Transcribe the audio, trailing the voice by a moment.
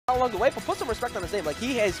along the way, but put some respect on his name. Like,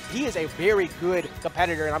 he is a very good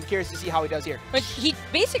competitor, and I'm curious to see how he does here. But he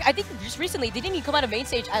basically, I think just recently, didn't he come out of main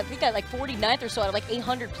stage, I think at like 49th or so out of like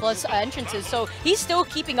 800 plus entrances. So he's still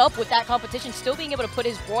keeping up with that competition, still being able to put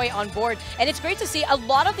his Roy on board. And it's great to see a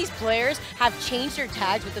lot of these players have changed their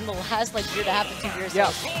tags within the last like year and a half to 2 years.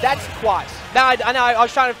 Yeah, that's Kwaz. Now, I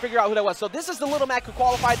was trying to figure out who that was. So this is the Little Mac who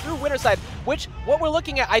qualified through Winterside, which what we're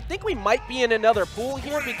looking at, I think we might be in another pool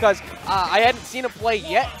here because I hadn't seen him play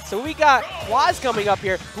yet. So we got Kwaz coming up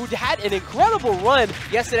here, who had an incredible run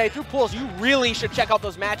yesterday through pools. You really should check out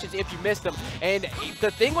those matches if you missed them. And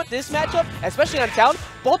the thing with this matchup, especially on Town,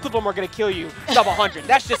 both of them are going to kill you sub 100.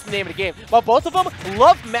 That's just the name of the game. But both of them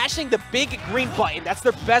love mashing the big green button. That's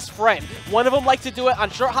their best friend. One of them likes to do it on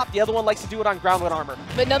short hop. The other one likes to do it on ground with armor.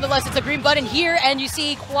 But nonetheless, it's a green button here, and you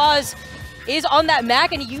see Kwaz is on that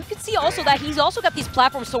Mac, and you can see also that he's also got these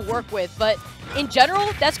platforms to work with. But in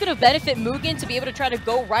general, that's going to benefit Mugen to be able to try to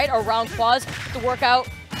go right around Kwaz to work out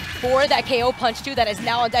for that KO punch too that is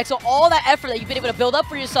now on deck. So all that effort that you've been able to build up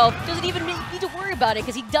for yourself doesn't even need to worry about it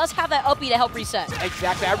because he does have that up B to help reset.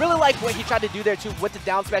 Exactly. I really like what he tried to do there too with the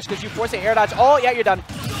down smash because you force an air dodge. Oh yeah, you're done.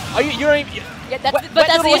 You don't even. Yeah, that's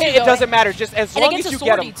the issue. It doesn't matter. Just as long as you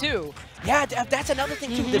get him. Too. Yeah, that's another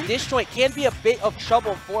thing too. The disjoint can be a bit of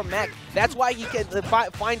trouble for Mac. That's why he can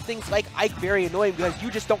find things like Ike very annoying because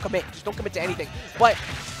you just don't commit. Just don't commit to anything. But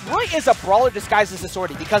Roy is a brawler disguised as a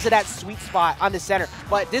swordy because of that sweet spot on the center.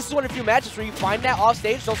 But this is one of the few matches where you find that off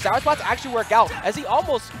stage. Those sour spots actually work out as he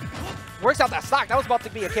almost works out that stock. That was about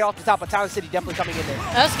to be a KO off the top, but Town City definitely coming in there.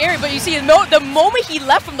 That's scary, but you see the moment he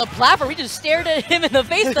left from the platform, we just stared at him in the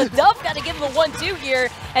face. The Duff got to give him a 1-2 here,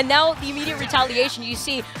 and now the immediate retaliation. You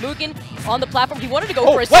see Mugen on the platform. He wanted to go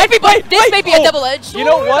for a selfie, but this may be a double edge. You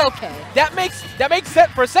know what? Okay. That makes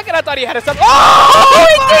sense. For a second, I thought he had a selfie. Oh,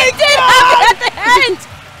 he did have it at the end.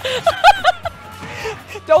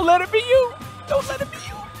 Don't let it be you. Don't let it be you.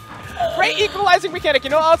 Great equalizing mechanic. You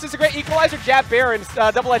know what else is a great equalizer? Jab Baron's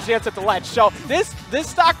double edge dance at the ledge. So this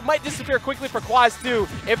stock might disappear quickly for Kwaz too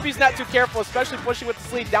if he's not too careful, especially pushing with the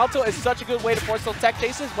sleeve. Down tilt is such a good way to force those tech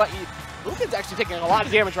chases, but Mugen's actually taking a lot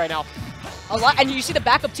of damage right now. A lot, and you see the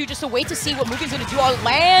backup too, just to wait to see what Mugen's going to do on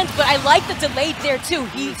land, but I like the delay there too.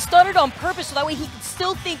 He stuttered on purpose so that way he can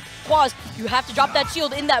still think, Kwaz, you have to drop that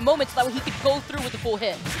shield in that moment so that way he could go through with the full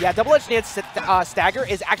hit. Yeah, double edge dance stagger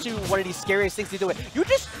is actually one of the scariest things to do it. You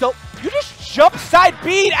just jump side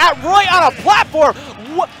bead at Roy on a platform.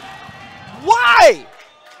 Why?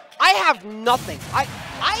 I have nothing. I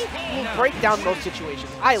will break down most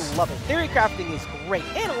situations. I love it. Theory crafting is great.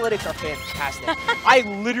 Analytics are fantastic. I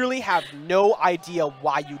literally have no idea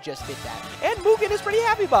why you just did that. And Mugen is pretty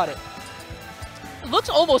happy about it. Looks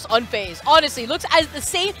almost unfazed. Honestly, looks as the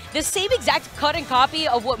same exact cut and copy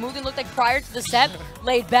of what Mugen looked like prior to the set.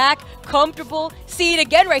 Laid back, comfortable. See it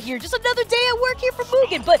again right here. Just another day at work here for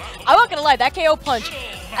Mugen. But I'm not gonna lie, that KO punch,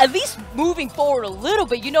 at least moving forward a little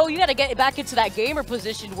bit, you know, you gotta get back into that gamer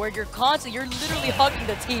position where you're literally hugging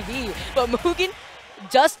the TV. But Mugen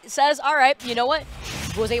just says, all right, you know what?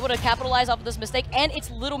 Was able to capitalize off of this mistake, and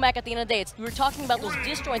it's Little Mac at the end of the day. We were talking about those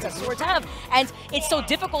disjoints that swords have, and it's so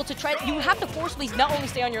difficult to try. You have to forcefully not only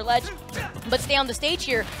stay on your ledge, but stay on the stage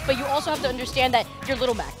here, but you also have to understand that you're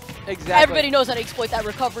Little Mac. Exactly. Everybody knows how to exploit that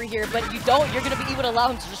recovery here, but you don't, you're going to be able to allow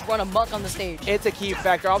him to just run amok on the stage. It's a key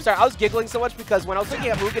factor. I'm sorry, I was giggling so much because when I was looking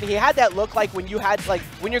at Mugen, he had that look like when you had, like,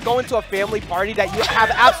 when you're going to a family party that you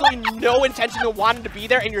have absolutely no intention of wanting to be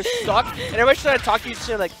there and you're stuck, and everybody's trying to talk to you,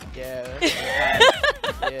 you're like, yeah,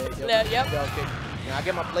 yep. Okay. Can I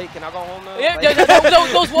get my plate? Can I go home now?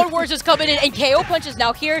 Yeah, those one words just coming in, and KO Punch is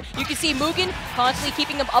now here. You can see Mugen constantly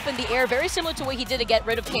keeping him up in the air, very similar to what he did to get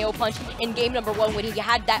rid of KO Punch in game number 1 when he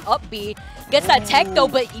had that up B. Gets that tech though,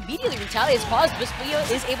 but immediately retaliates. Kwaz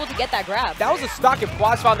is able to get that grab. That was a stock if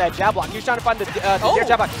Kwaz found that jab block. He was trying to find the dair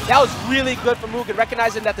jab block. That was really good for Mugen,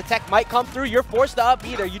 recognizing that the tech might come through. You're forced to up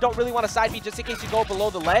B there. You don't really want to side B just in case you go below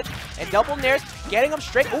the ledge. And double nairs, getting him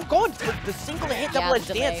straight. Oh, going for the single hit double edge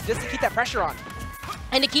dance just to keep that pressure on.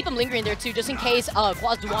 And to keep him lingering there too, just in case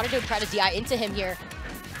Kwaz wanted to try to DI into him here.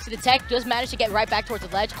 So the tech does manage to get right back towards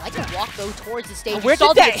the ledge. I like to walk though towards the stage. Where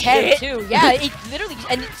did that hit? Too. Yeah, it literally,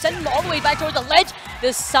 and send him all the way back towards the ledge,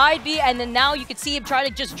 the side B, and then now you can see him try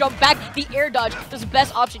to just jump back. The air dodge was the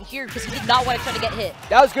best option here because he did not want to try to get hit.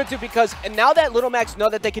 That was good too because, and now that Little Macs know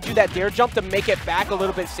that they could do that dare jump to make it back a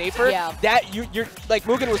little bit safer, yeah. That you're like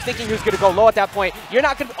Mugen was thinking he was going to go low at that point. You're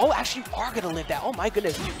not going to, oh, actually you are going to live that. Oh my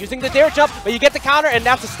goodness. Using the dare jump, but you get the counter and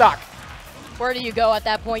that's a stock. Where do you go at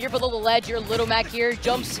that point? You're below the ledge. You're Little Mac here.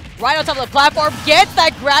 Jumps right on top of the platform. Gets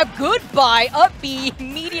that grab. Goodbye. Up B.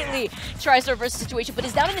 Immediate immediately tries to reverse the situation, but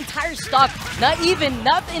is down an entire stock. Not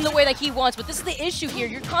in the way that he wants, but this is the issue here.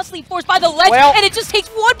 You're constantly forced by the ledge, and it just takes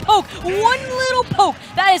one poke, one little poke.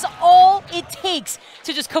 That is all it takes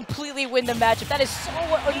to just completely win the matchup. That is so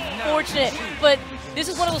unfortunate, but this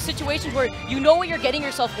is one of those situations where you know what you're getting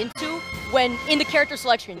yourself into when in the character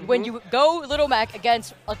selection. When you go Little Mac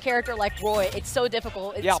against a character like Roy, it's so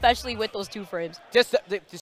difficult, especially with those 2 frames. Just